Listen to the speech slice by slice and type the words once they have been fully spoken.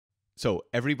So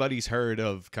everybody's heard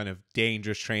of kind of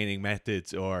dangerous training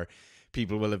methods, or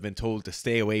people will have been told to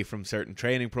stay away from certain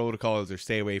training protocols or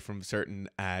stay away from certain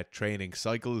training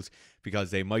cycles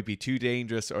because they might be too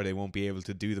dangerous or they won't be able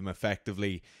to do them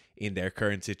effectively in their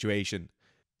current situation.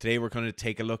 Today we're going to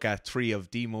take a look at 3 of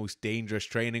the most dangerous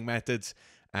training methods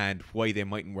and why they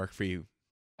mightn't work for you.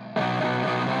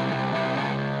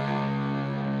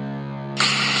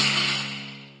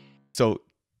 So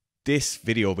this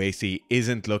video basically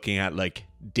isn't looking at like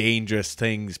dangerous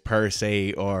things per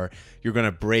se, or you're going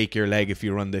to break your leg if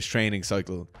you run this training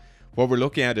cycle. What we're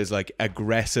looking at is like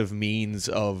aggressive means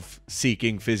of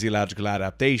seeking physiological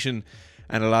adaptation,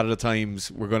 and a lot of the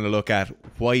times we're going to look at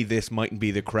why this mightn't be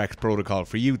the correct protocol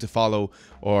for you to follow,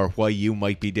 or why you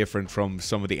might be different from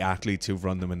some of the athletes who've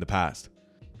run them in the past.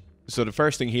 So the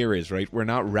first thing here is, right, we're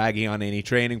not ragging on any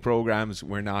training programs.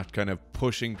 We're not kind of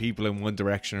pushing people in one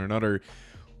direction or another.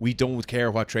 We don't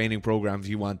care what training programs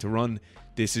you want to run.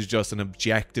 This is just an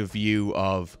objective view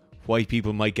of why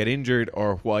people might get injured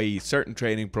or why certain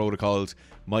training protocols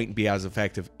mightn't be as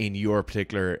effective in your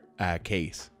particular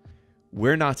case.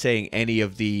 We're not saying any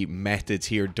of the methods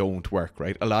here don't work,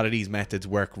 right? A lot of these methods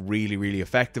work really, really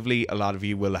effectively. A lot of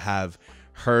you will have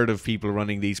heard of people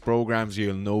running these programs.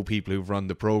 You'll know people who've run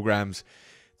the programs.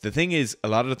 The thing is, a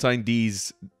lot of the time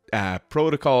these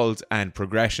protocols and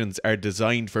progressions are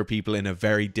designed for people in a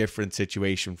very different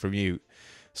situation from you.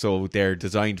 So they're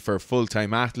designed for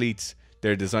full-time athletes.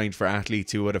 They're designed for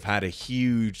athletes who would have had a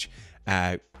huge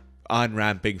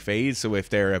on-ramping phase. So if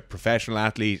they're a professional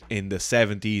athlete in the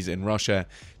 70s in Russia,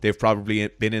 they've probably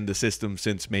been in the system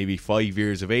since maybe 5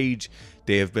 years of age.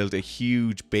 They have built a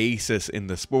huge basis in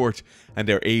the sport, and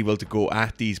they're able to go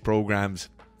at these programs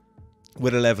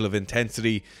with a level of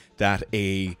intensity that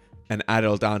an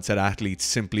adult onset athlete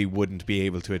simply wouldn't be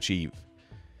able to achieve.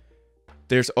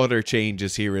 There's other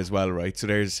changes here as well, right? So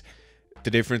there's the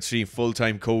difference between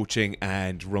full-time coaching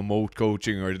and remote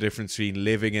coaching, or the difference between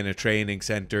living in a training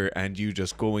center and you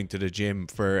just going to the gym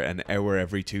for an hour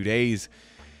every 2 days.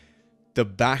 The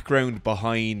background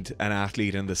behind an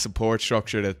athlete and the support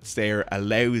structure that's there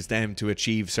allows them to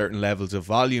achieve certain levels of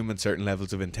volume and certain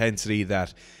levels of intensity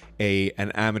that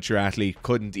an amateur athlete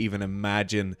couldn't even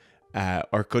imagine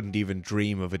or couldn't even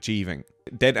dream of achieving.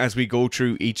 Then as we go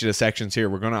through each of the sections here,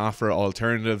 we're going to offer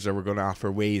alternatives, or we're going to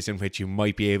offer ways in which you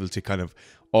might be able to kind of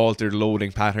alter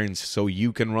loading patterns so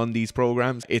you can run these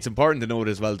programs. It's important to note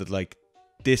as well that like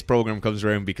this program comes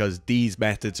around because these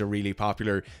methods are really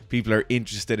popular. People are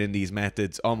interested in these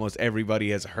methods. Almost everybody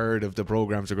has heard of the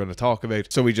programs we're going to talk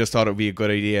about. So we just thought it would be a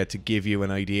good idea to give you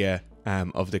an idea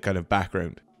of the kind of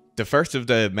background. The first of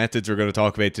the methods we're going to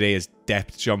talk about today is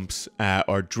depth jumps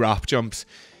or drop jumps.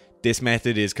 This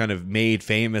method is kind of made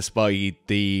famous by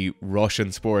the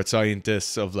Russian sports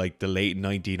scientists of like the late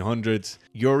 1900s.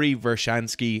 Yuri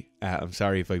Vershansky, I'm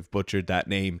sorry if I've butchered that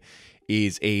name,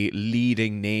 is a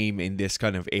leading name in this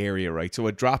kind of area, right? So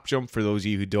a drop jump, for those of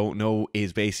you who don't know,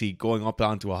 is basically going up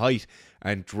onto a height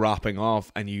and dropping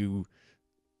off, and you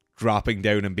dropping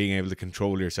down and being able to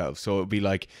control yourself. So it would be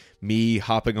like me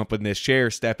hopping up in this chair,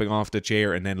 stepping off the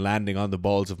chair, and then landing on the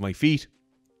balls of my feet.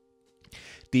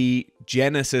 The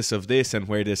genesis of this and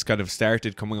where this kind of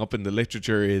started coming up in the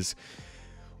literature is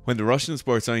when the Russian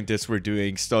sports scientists were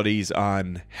doing studies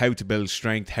on how to build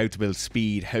strength, how to build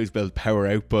speed, how to build power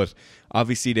output.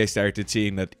 Obviously they started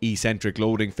seeing that eccentric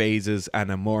loading phases and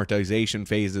amortization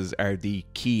phases are the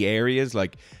key areas.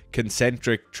 Like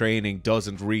concentric training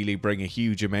doesn't really bring a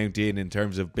huge amount in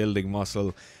terms of building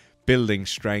muscle, building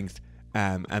strength,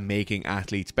 and making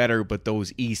athletes better, but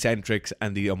those eccentrics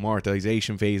and the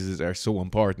amortization phases are so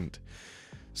important.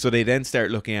 So they then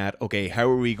start looking at, okay, how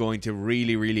are we going to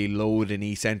really load an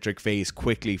eccentric phase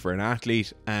quickly for an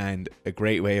athlete? And a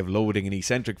great way of loading an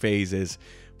eccentric phase is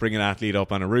bring an athlete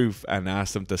up on a roof and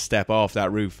ask them to step off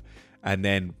that roof, and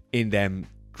then in them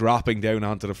dropping down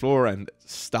onto the floor and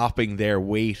stopping their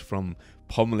weight from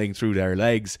pummeling through their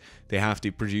legs, they have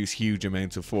to produce huge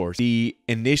amounts of force. The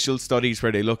initial studies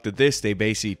where they looked at this, they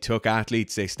basically took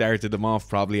athletes, they started them off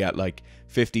probably at like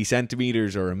 50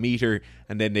 centimeters or a meter,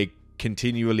 and then they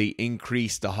continually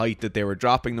increased the height that they were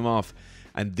dropping them off.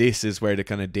 And this is where the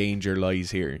kind of danger lies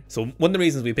here. So one of the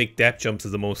reasons we pick depth jumps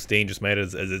as the most dangerous method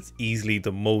is it's easily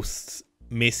the most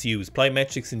misused.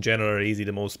 Plyometrics in general are easily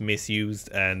the most misused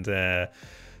and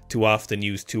too often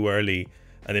used too early,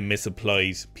 and then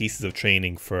misapplied pieces of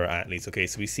training for athletes. Okay,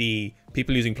 so we see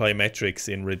people using plyometrics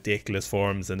in ridiculous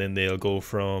forms, and then they'll go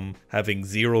from having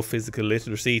zero physical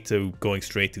literacy to going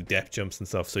straight to depth jumps and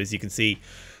stuff. So as you can see,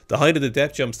 the height of the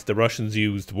depth jumps that the Russians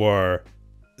used were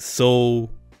so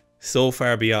so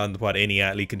far beyond what any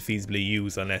athlete can feasibly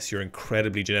use unless you're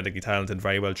incredibly genetically talented,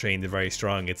 very well trained and very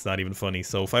strong. It's not even funny.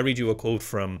 So if I read you a quote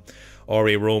from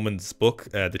R.A. Roman's book,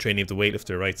 The Training of the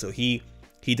Weightlifter, right? So he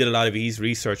did a lot of his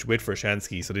research with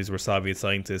Vershansky. So these were Soviet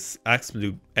scientists,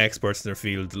 absolute experts in their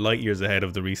field, light years ahead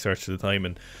of the research at the time,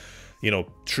 and, you know,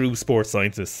 true sports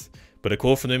scientists. But a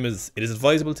quote from him is, "It is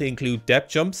advisable to include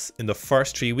depth jumps in the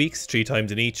first 3 weeks, 3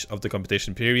 times in each of the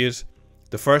competition period.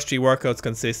 The first 3 workouts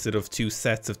consisted of 2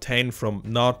 sets of 10 from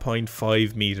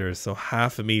 0.5 meters, so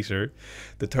half a meter.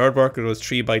 The third workout was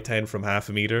 3 by 10 from half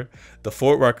a meter. The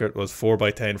fourth workout was 4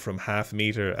 by 10 from half a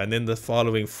meter. And then the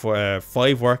following 5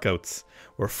 workouts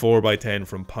were 4 by 10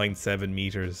 from 0.7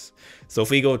 meters. So if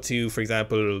we go to, for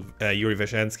example, Yuri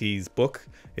Vershansky's book,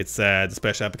 it's the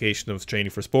special application of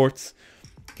training for sports.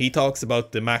 He talks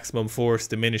about the maximum force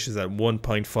diminishes at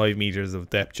 1.5 meters of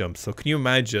depth jumps. So can you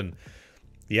imagine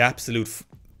the absolute,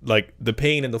 like, the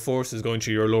pain and the force is going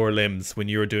through your lower limbs when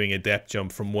you're doing a depth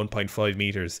jump from 1.5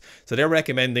 meters. So they're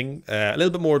recommending a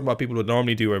little bit more than what people would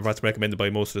normally do, or what's recommended by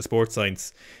most of the sports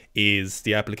science, is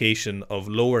the application of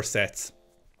lower sets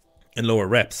and lower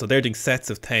reps. So they're doing sets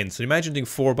of 10. So imagine doing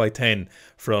 4 by 10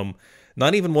 from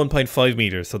not even 1.5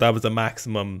 meters. So that was the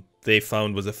maximum they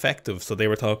found was effective. So they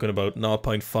were talking about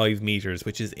 0.5 meters,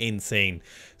 which is insane.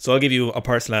 So I'll give you a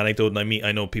personal anecdote, and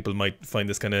I know people might find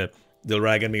this kind of, they'll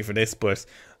rag on me for this, but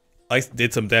I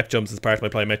did some depth jumps as part of my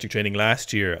plyometric training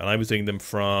last year, and I was doing them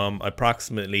from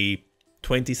approximately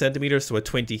 20 centimeters, so a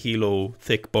 20 kilo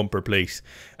thick bumper plate,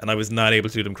 and I was not able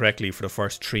to do them correctly for the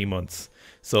first 3 months.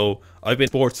 So I've been in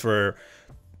sports for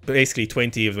basically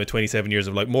 20 of my 27 years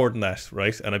of, like, more than that,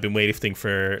 right? And I've been weightlifting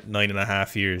for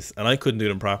 9.5 years, and I couldn't do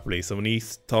them properly. So when you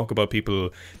talk about people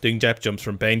doing depth jumps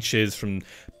from benches, from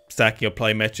stacking up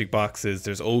plyometric boxes,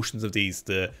 there's oceans of these.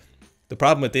 The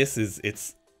problem with this is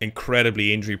it's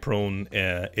incredibly injury prone.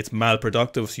 It's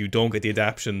malproductive, so you don't get the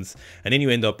adaptations, and then you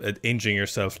end up injuring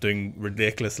yourself doing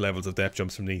ridiculous levels of depth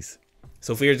jumps from these.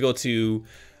 So if we were to go to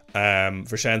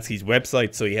Vershansky's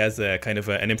website, so he has a kind of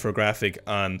an infographic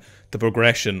on the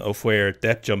progression of where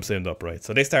depth jumps end up, right?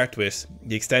 So they start with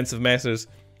the extensive method.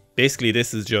 Basically,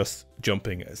 this is just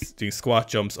jumping, doing squat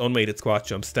jumps, unweighted squat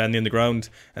jumps, standing on the ground,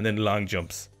 and then long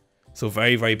jumps. So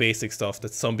very, very basic stuff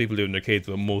that some people do in their kids,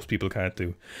 but most people can't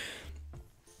do.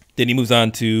 Then he moves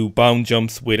on to bound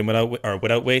jumps with and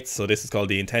without weights. So this is called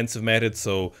the intensive method.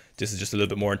 So this is just a little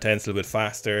bit more intense, a little bit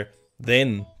faster.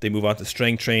 Then they move on to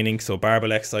strength training. So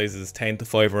barbell exercises, 10 to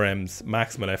 5 RMs,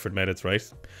 maximal effort methods, right?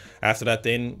 After that,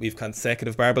 then we've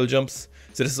consecutive barbell jumps.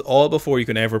 So this is all before you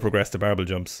can ever progress to barbell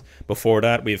jumps. Before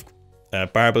that, we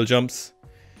have barbell jumps.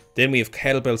 Then we have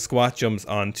kettlebell squat jumps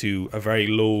onto a very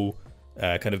low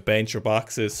kind of bench or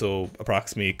boxes, so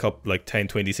approximately a couple, like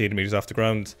 10-20 centimeters off the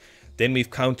ground. Then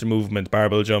we've counter movement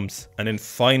barbell jumps, and then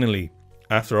finally,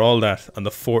 after all that, on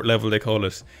the 4th level they call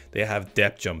it, they have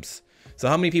depth jumps. So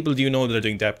how many people do you know that are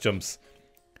doing depth jumps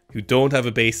who don't have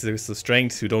a basis of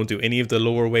strength, who don't do any of the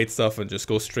lower weight stuff, and just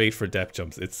go straight for depth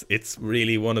jumps? It's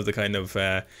really one of the kind of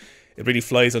it really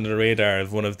flies under the radar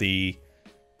of one of the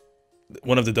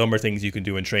dumber things you can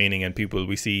do in training. And people,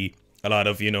 we see a lot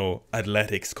of, you know,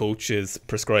 athletics coaches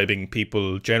prescribing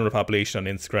people, general population,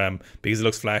 on Instagram because it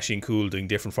looks flashy and cool doing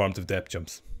different forms of depth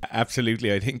jumps.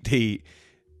 Absolutely. I think the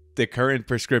current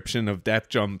prescription of depth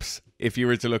jumps, if you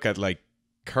were to look at like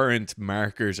current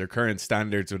markers or current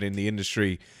standards within the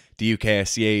industry, the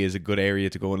UKSCA is a good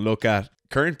area to go and look at.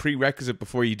 Current prerequisite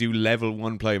before you do level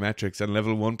 1 plyometrics, and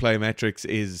level 1 plyometrics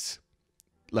is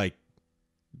like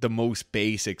the most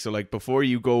basic. So like before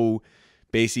you go,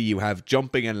 basically you have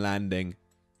jumping and landing,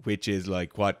 which is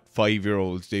like what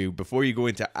 5-year-olds do. Before you go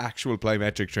into actual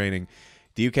plyometric training,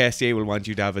 the UKSCA will want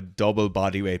you to have a double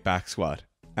bodyweight back squat.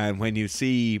 And when you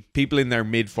see people in their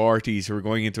mid-40s who are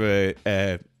going into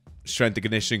a strength and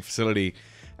conditioning facility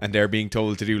and they're being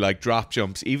told to do like drop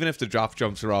jumps, even if the drop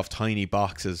jumps are off tiny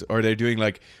boxes, or they're doing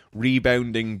like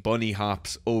rebounding bunny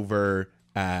hops over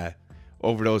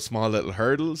those small little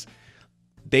hurdles,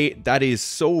 that is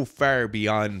so far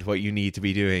beyond what you need to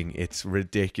be doing. It's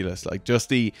ridiculous. Like just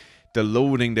the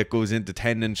loading that goes into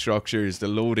tendon structures, the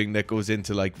loading that goes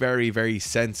into like very, very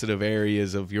sensitive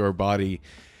areas of your body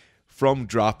from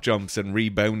drop jumps and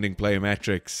rebounding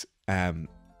plyometrics.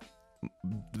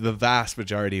 The vast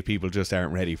majority of people just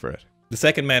aren't ready for it. The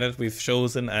second method we've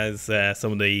chosen as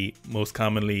some of the most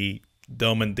commonly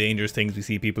dumb and dangerous things we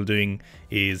see people doing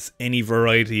is any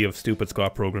variety of stupid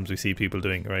squat programs we see people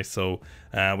doing, right? So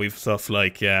we've stuff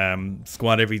like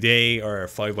squat every day, or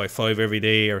 5x5 every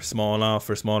day, or small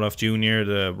off junior,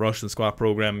 the Russian squat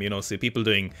program. You know, see people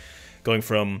going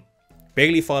from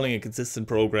barely following a consistent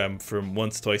program from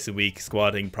once, twice a week,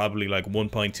 squatting probably like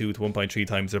 1.2 to 1.3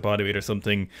 times their body weight or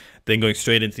something, then going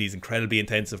straight into these incredibly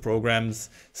intensive programs.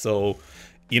 So,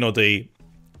 you know, the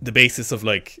basis of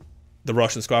like the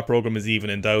Russian squat program is even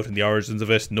in doubt, and the origins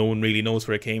of it, no one really knows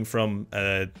where it came from.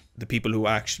 The people who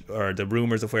actually, or the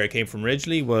rumors of where it came from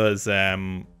originally was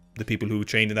the people who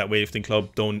trained in that weightlifting club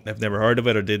have never heard of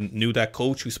it, or knew that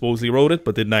coach who supposedly wrote it,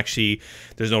 but didn't actually,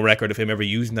 there's no record of him ever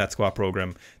using that squat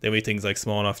program. Then we have things like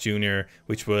Smanoff Jr.,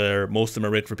 which were, most of them are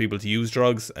written for people to use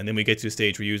drugs, and then we get to a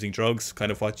stage where using drugs,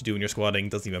 kind of what you do in your squatting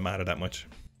doesn't even matter that much.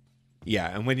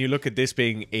 Yeah, and when you look at this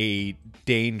being a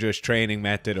dangerous training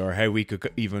method, or how we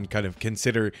could even kind of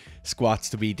consider squats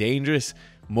to be dangerous,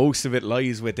 most of it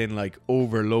lies within like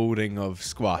overloading of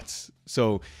squats.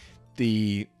 So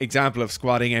the example of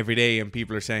squatting every day, and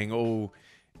people are saying, oh,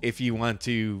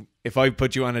 if I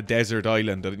put you on a desert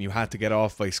island and you had to get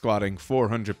off by squatting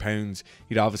 400 pounds,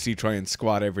 you'd obviously try and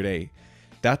squat every day.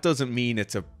 That doesn't mean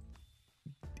it's a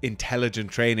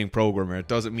intelligent training program, or it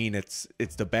doesn't mean it's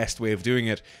the best way of doing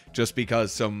it, just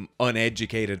because some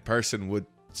uneducated person would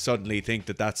suddenly think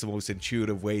that that's the most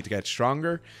intuitive way to get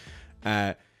stronger.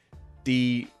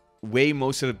 The way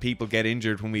most of the people get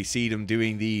injured when we see them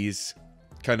doing these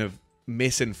kind of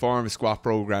misinformed squat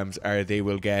programs are they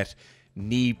will get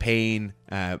knee pain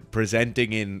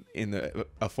presenting in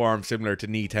a form similar to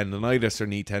knee tendonitis or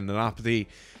knee tendinopathy.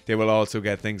 They will also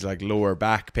get things like lower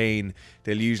back pain.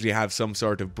 They'll usually have some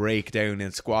sort of breakdown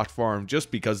in squat form just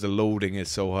because the loading is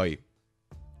so high.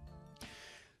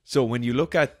 So when you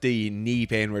look at the knee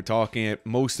pain we're talking,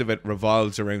 most of it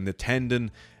revolves around the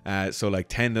tendon. So like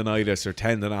tendonitis or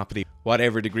tendinopathy,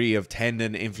 whatever degree of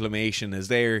tendon inflammation is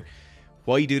there.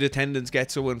 Why do the tendons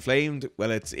get so inflamed? Well,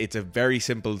 it's a very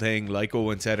simple thing. Like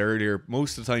Owen said earlier,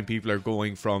 most of the time people are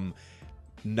going from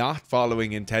not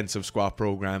following intensive squat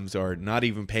programs, or not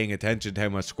even paying attention to how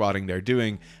much squatting they're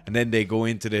doing, and then they go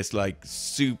into this like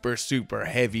super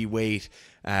heavy weight,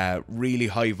 really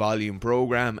high volume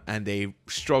program, and they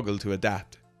struggle to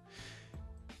adapt.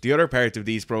 The other part of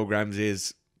these programs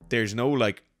is there's no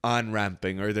like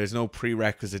on-ramping, or there's no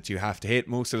prerequisites you have to hit.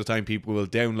 Most of the time people will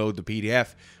download the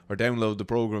PDF or download the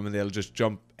program and they'll just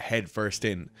jump head first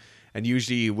in. And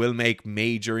usually you will make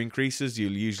major increases.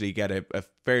 You'll usually get a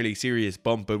fairly serious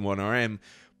bump in 1RM,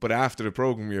 but after the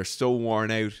program you're so worn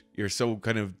out, you're so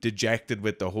kind of dejected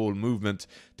with the whole movement,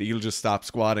 that you'll just stop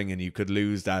squatting, and you could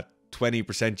lose that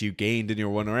 20% you gained in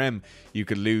your 1RM. You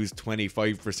could lose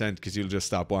 25% because you'll just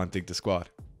stop wanting to squat.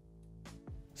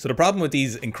 So the problem with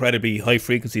these incredibly high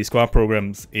frequency squat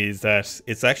programs is that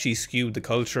it's actually skewed the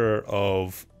culture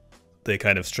of the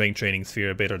kind of strength training sphere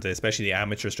a bit, or especially the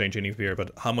amateur strength training sphere, but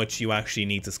how much you actually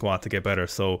need to squat to get better.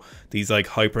 So these like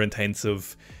hyper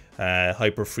intensive,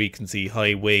 hyper frequency,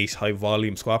 high weight, high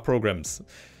volume squat programs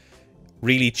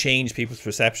really change people's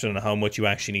perception on how much you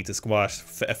actually need to squat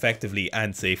effectively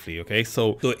and safely. Okay,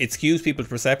 so it skews people's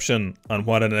perception on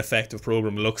what an effective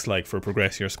program looks like for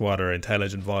progressing your squat or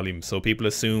intelligent volume. So people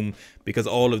assume, because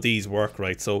all of these work,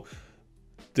 right? So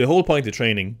the whole point of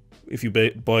training, if you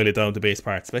boil it down to base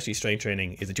parts, especially strength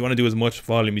training, is that you want to do as much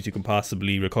volume as you can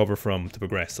possibly recover from to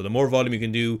progress. So the more volume you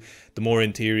can do, the more,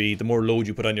 in theory, the more load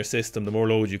you put on your system, the more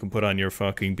load you can put on your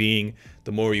fucking being,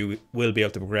 the more you will be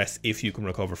able to progress if you can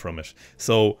recover from it.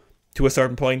 So to a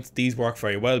certain point, these work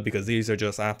very well, because these are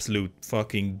just absolute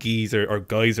fucking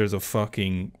geysers of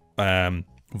fucking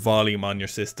volume on your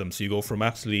system. So you go from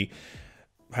absolutely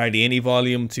hardly any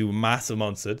volume to massive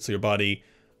amounts of it. So your body,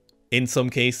 in some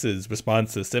cases,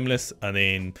 responds to stimulus, and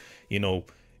then, you know,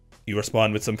 you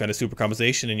respond with some kind of super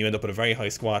compensation, and you end up with a very high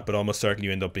squat, but almost certainly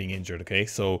you end up being injured. Okay,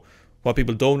 so what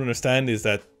people don't understand is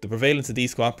that the prevalence of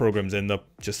these squat programs end up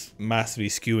just massively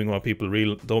skewing what people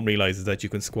don't realize, is that you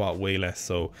can squat way less.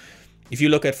 So if you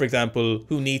look at, for example,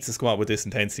 who needs to squat with this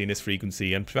intensity and this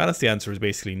frequency, and to be honest, the answer is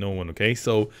basically no one. Okay,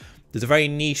 so there's a very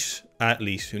niche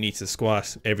athlete who needs to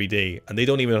squat every day, and they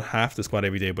don't even have to squat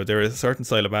every day, but there is a certain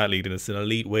style of athlete, and it's an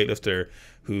elite weightlifter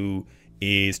who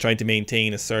is trying to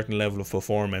maintain a certain level of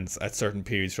performance at certain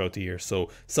periods throughout the year. So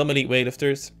some elite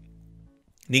weightlifters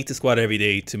need to squat every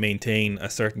day to maintain a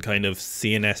certain kind of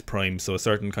CNS prime, so a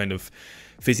certain kind of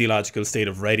physiological state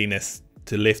of readiness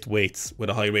to lift weights with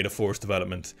a high rate of force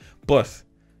development. But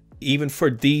even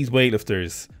for these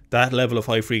weightlifters, that level of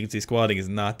high frequency squatting is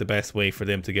not the best way for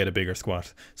them to get a bigger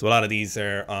squat. So a lot of these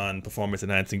are on performance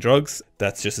enhancing drugs.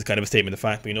 That's just a kind of a statement of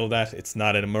fact. We know that it's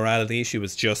not a morality issue,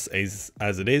 it's just as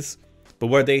it is. But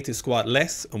were they to squat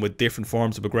less and with different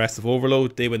forms of progressive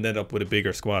overload, they would end up with a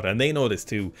bigger squat. And they know this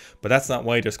too, but that's not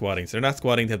why they're squatting. So they're not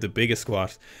squatting to have the biggest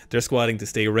squat. They're squatting to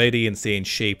stay ready and stay in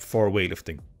shape for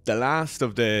weightlifting. The last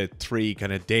of the three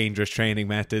kind of dangerous training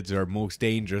methods, or most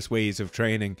dangerous ways of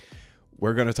training,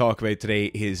 we're going to talk about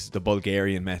today is the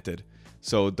Bulgarian method.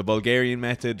 So the Bulgarian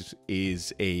method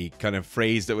is a kind of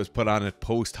phrase that was put on it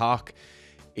post hoc.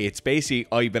 It's basically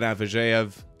Ivan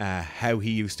Avajev, how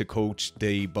he used to coach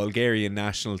the Bulgarian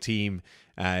national team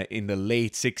in the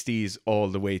late 60s all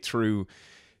the way through.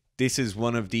 This is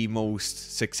one of the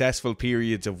most successful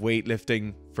periods of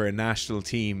weightlifting for a national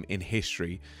team in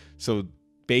history. So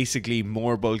basically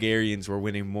more Bulgarians were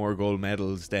winning more gold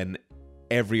medals than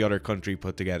every other country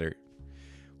put together.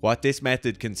 What this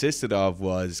method consisted of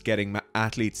was getting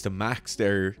athletes to max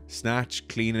their snatch,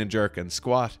 clean and jerk and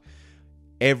squat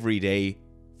every day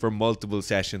for multiple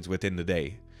sessions within the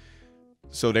day.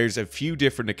 So there's a few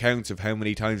different accounts of how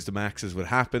many times the maxes would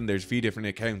happen. There's a few different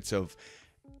accounts of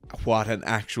what an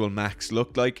actual max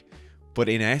looked like. But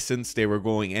in essence, they were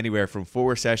going anywhere from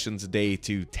 4 sessions a day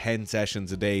to 10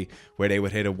 sessions a day, where they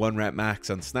would hit a 1 rep max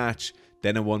on snatch,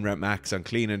 then a 1 rep max on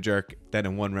clean and jerk, then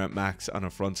a 1 rep max on a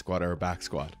front squat or a back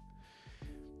squat.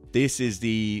 This is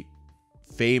the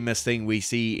famous thing we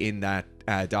see in that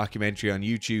documentary on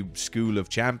YouTube, School of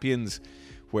Champions,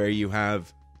 where you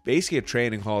have basically a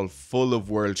training hall full of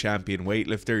world champion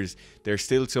weightlifters. They're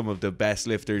still some of the best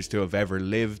lifters to have ever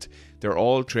lived. They're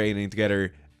all training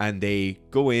together, and they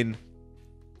go in.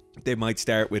 They might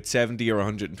start with 70 or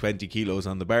 120 kilos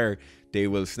on the bar. They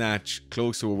will snatch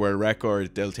close to a world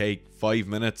record. They'll take 5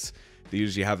 minutes. They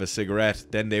usually have a cigarette.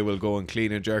 Then they will go and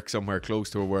clean and jerk somewhere close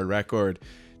to a world record.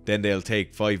 Then they'll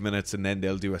take 5 minutes, and then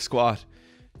they'll do a squat.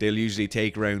 They'll usually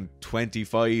take around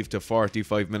 25 to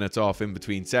 45 minutes off in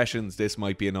between sessions. This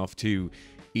might be enough to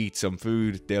eat some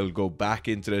food. They'll go back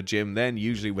into the gym then,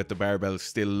 usually with the barbell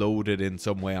still loaded in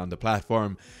some way on the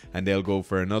platform, and they'll go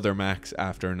for another max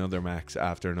after another max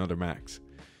after another max.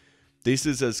 This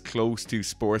is as close to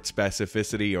sports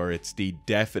specificity, or it's the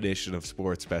definition of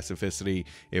sports specificity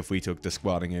if we took the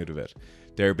squatting out of it.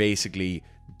 They're basically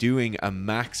doing a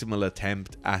maximal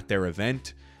attempt at their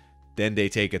event, then they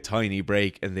take a tiny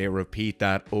break and they repeat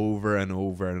that over and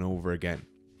over and over again.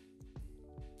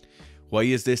 Why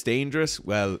is this dangerous?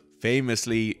 Well,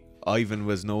 famously, Ivan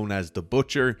was known as the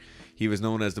Butcher. He was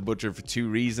known as the Butcher for 2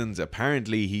 reasons.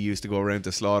 Apparently, he used to go around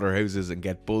to slaughterhouses and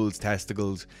get bulls'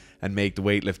 testicles and make the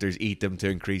weightlifters eat them to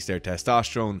increase their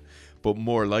testosterone. But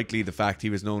more likely, the fact he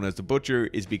was known as the Butcher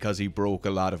is because he broke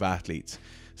a lot of athletes.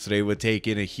 So they would take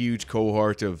in a huge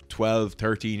cohort of 12,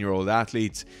 13-year-old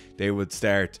athletes. They would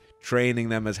start training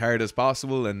them as hard as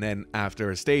possible, and then after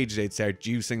a stage they'd start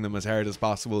juicing them as hard as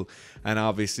possible, and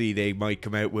obviously they might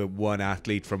come out with 1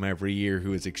 athlete from every year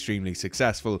who is extremely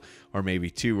successful, or maybe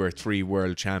 2 or 3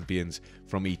 world champions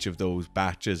from each of those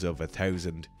batches of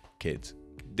 1,000 kids.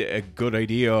 A good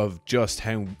idea of just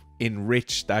how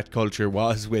enriched that culture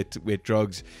was with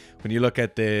drugs. When you look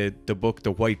at the book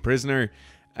The White Prisoner,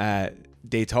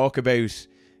 they talk about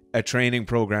a training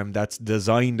program that's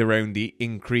designed around the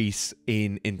increase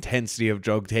in intensity of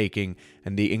drug taking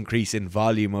and the increase in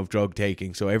volume of drug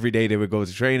taking. So every day they would go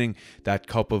to training, that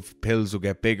cup of pills would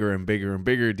get bigger and bigger and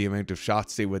bigger. The amount of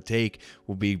shots they would take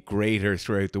would be greater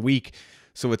throughout the week.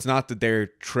 So it's not that their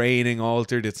training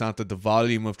altered. It's not that the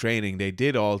volume of training they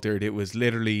did altered. It was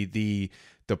literally the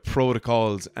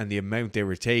protocols and the amount they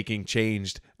were taking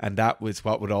changed, and that was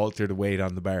what would alter the weight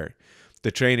on the bar. The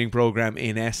training program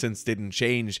in essence didn't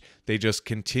change. They just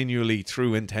continually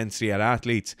threw intensity at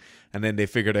athletes, and then they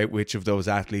figured out which of those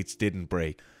athletes didn't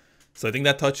break. So I think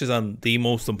that touches on the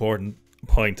most important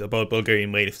point about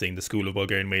Bulgarian weightlifting, the school of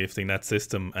Bulgarian weightlifting, that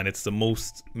system, and it's the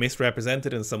most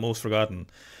misrepresented and it's the most forgotten.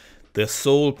 The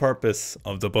sole purpose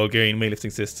of the Bulgarian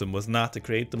weightlifting system was not to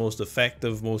create the most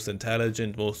effective, most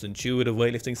intelligent, most intuitive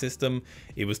weightlifting system.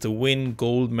 It was to win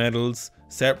gold medals,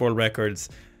 set world records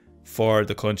for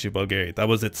the country of Bulgaria. That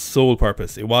was its sole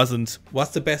purpose. It wasn't,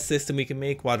 what's the best system we can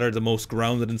make? What are the most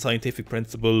grounded in scientific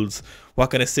principles?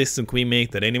 What kind of system can we make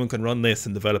that anyone can run this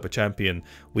and develop a champion?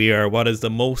 What is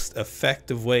the most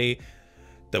effective way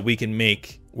that we can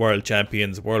make world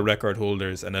champions, world record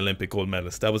holders, and Olympic gold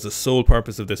medalists? That was the sole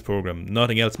purpose of this program.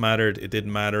 Nothing else mattered. It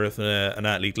didn't matter if an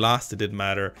athlete lost. It didn't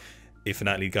matter if an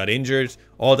athlete got injured.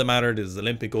 All that mattered is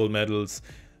Olympic gold medals.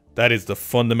 That is the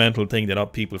fundamental thing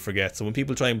that people forget. So when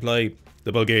people try and apply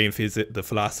the Bulgarian the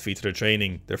philosophy to their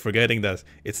training, they're forgetting that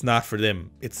it's not for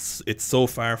them. It's so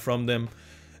far from them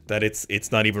that it's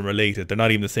not even related. They're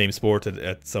not even the same sport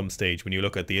at some stage when you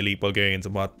look at the elite Bulgarians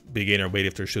and what beginner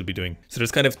weightlifters should be doing. So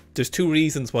there's 2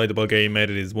 reasons why the Bulgarian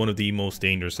method is one of the most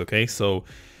dangerous, okay? So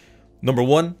Number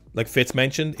one, like Fitz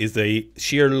mentioned, is the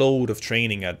sheer load of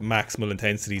training at maximal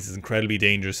intensities is incredibly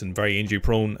dangerous and very injury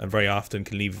prone, and very often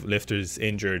can leave lifters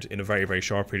injured in a very, very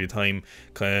short period of time,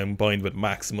 combined with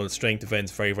maximal strength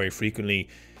events very, very frequently.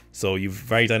 So you've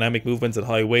very dynamic movements at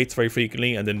high weights very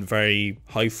frequently, and then very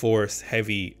high force,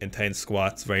 heavy, intense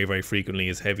squats very, very frequently,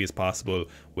 as heavy as possible,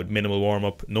 with minimal warm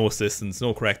up, no assistance,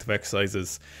 no corrective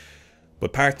exercises.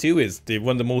 But part two is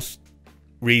one of the most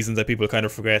reasons that people kind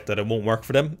of forget that it won't work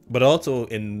for them, but also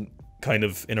in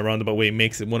a roundabout way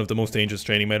makes it one of the most dangerous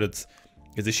training methods,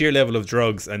 is the sheer level of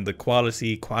drugs and the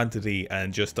quality, quantity,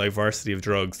 and just diversity of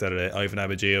drugs that Ivan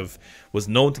Abajev was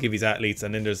known to give his athletes.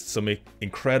 And then there's some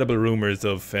incredible rumors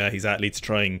of his athletes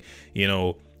trying,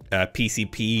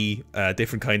 PCP,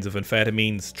 different kinds of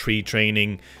amphetamines, tree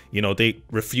training. They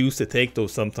refuse to take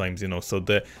those sometimes. So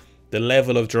the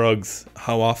level of drugs,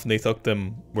 how often they took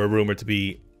them, were rumored to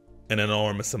be an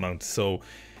enormous amount. So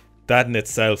that in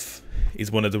itself is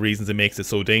one of the reasons it makes it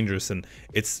so dangerous. And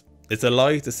it's a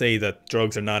lie to say that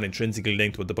drugs are not intrinsically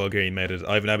linked with the Bulgarian method.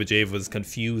 Ivan Abajev was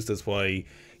confused as why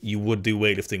you would do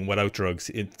weightlifting without drugs.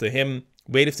 To him,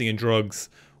 weightlifting and drugs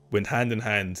went hand in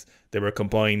hand. They were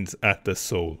combined at the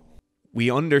soul. We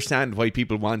understand why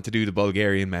people want to do the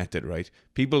Bulgarian method, right?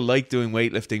 People like doing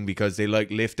weightlifting because they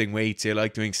like lifting weights, they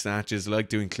like doing snatches, they like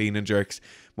doing clean and jerks.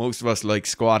 Most of us like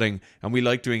squatting, and we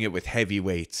like doing it with heavy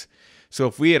weights. So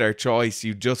if we had our choice,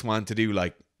 you just want to do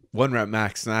like 1 rep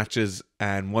max snatches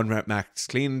and 1 rep max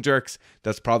clean and jerks,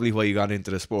 that's probably why you got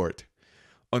into the sport.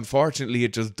 Unfortunately,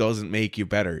 it just doesn't make you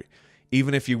better.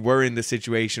 Even if you were in the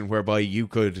situation whereby you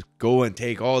could go and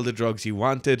take all the drugs you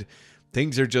wanted,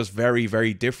 things are just very,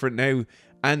 very different now,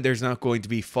 and there's not going to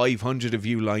be 500 of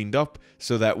you lined up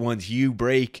so that once you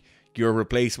break, your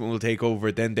replacement will take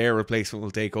over, then their replacement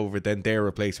will take over, then their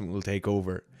replacement will take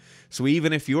over. So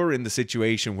even if you're in the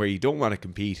situation where you don't want to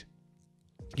compete,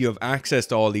 you have access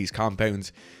to all these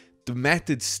compounds, the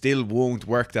method still won't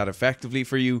work that effectively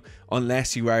for you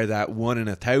unless you are that 1 in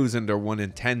 1,000 or 1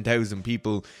 in 10,000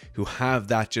 people who have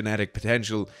that genetic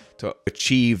potential to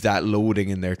achieve that loading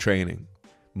in their training.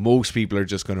 Most people are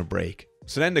just going to break.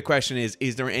 So then the question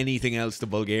is there anything else the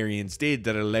Bulgarians did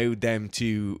that allowed them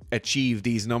to achieve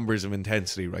these numbers of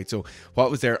intensity, right? So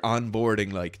what was their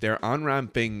onboarding like? Their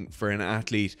on-ramping for an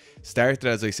athlete started,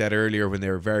 as I said earlier, when they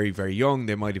were very, very young.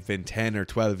 They might have been 10 or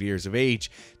 12 years of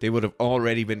age. They would have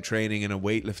already been training in a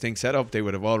weightlifting setup. They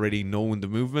would have already known the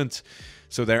movements.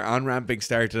 So their on-ramping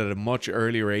started at a much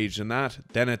earlier age than that.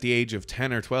 Then at the age of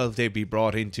 10 or 12, they'd be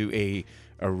brought into a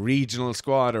regional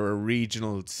squad or a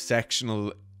regional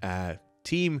sectional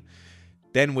team.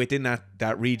 Then within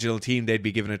that regional team, they'd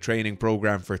be given a training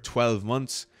program for 12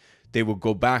 months. They would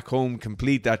go back home,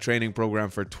 complete that training program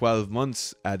for 12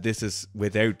 months. This is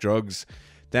without drugs.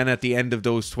 Then at the end of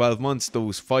those 12 months,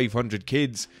 those 500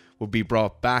 kids would be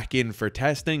brought back in for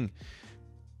testing.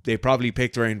 They probably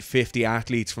picked around 50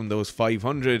 athletes from those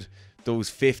 500.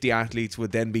 Those 50 athletes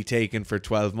would then be taken for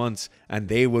 12 months and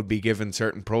they would be given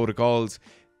certain protocols.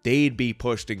 They'd be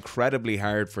pushed incredibly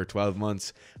hard for 12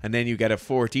 months. And then you get a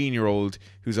 14-year-old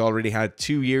who's already had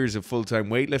 2 years of full-time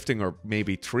weightlifting, or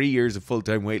maybe 3 years of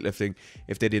full-time weightlifting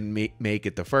if they didn't make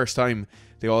it the first time.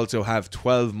 They also have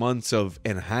 12 months of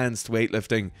enhanced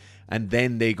weightlifting. And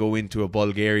then they go into a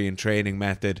Bulgarian training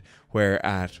method where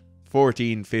at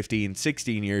 14, 15,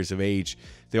 16 years of age,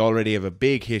 they already have a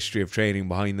big history of training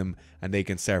behind them and they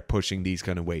can start pushing these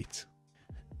kind of weights.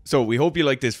 So we hope you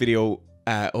like this video.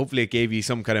 Hopefully it gave you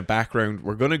some kind of background.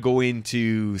 We're going to go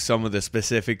into some of the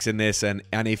specifics in this, and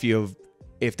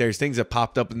if there's things that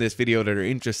popped up in this video that are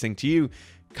interesting to you,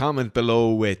 comment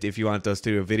below with if you want us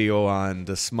to do a video on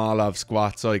the Smolov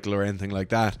squat cycle or anything like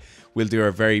that. We'll do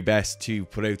our very best to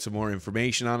put out some more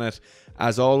information on it.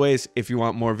 As always, if you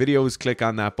want more videos, click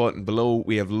on that button below.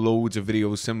 We have loads of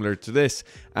videos similar to this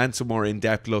and some more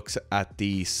in-depth looks at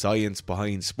the science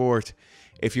behind sport.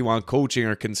 If you want coaching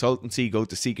or consultancy, go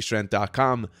to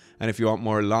seekstrength.com. And if you want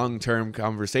more long-term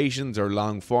conversations or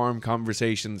long-form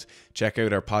conversations, check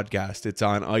out our podcast. It's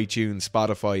on iTunes,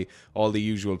 Spotify, all the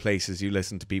usual places you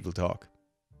listen to people talk.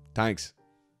 Thanks.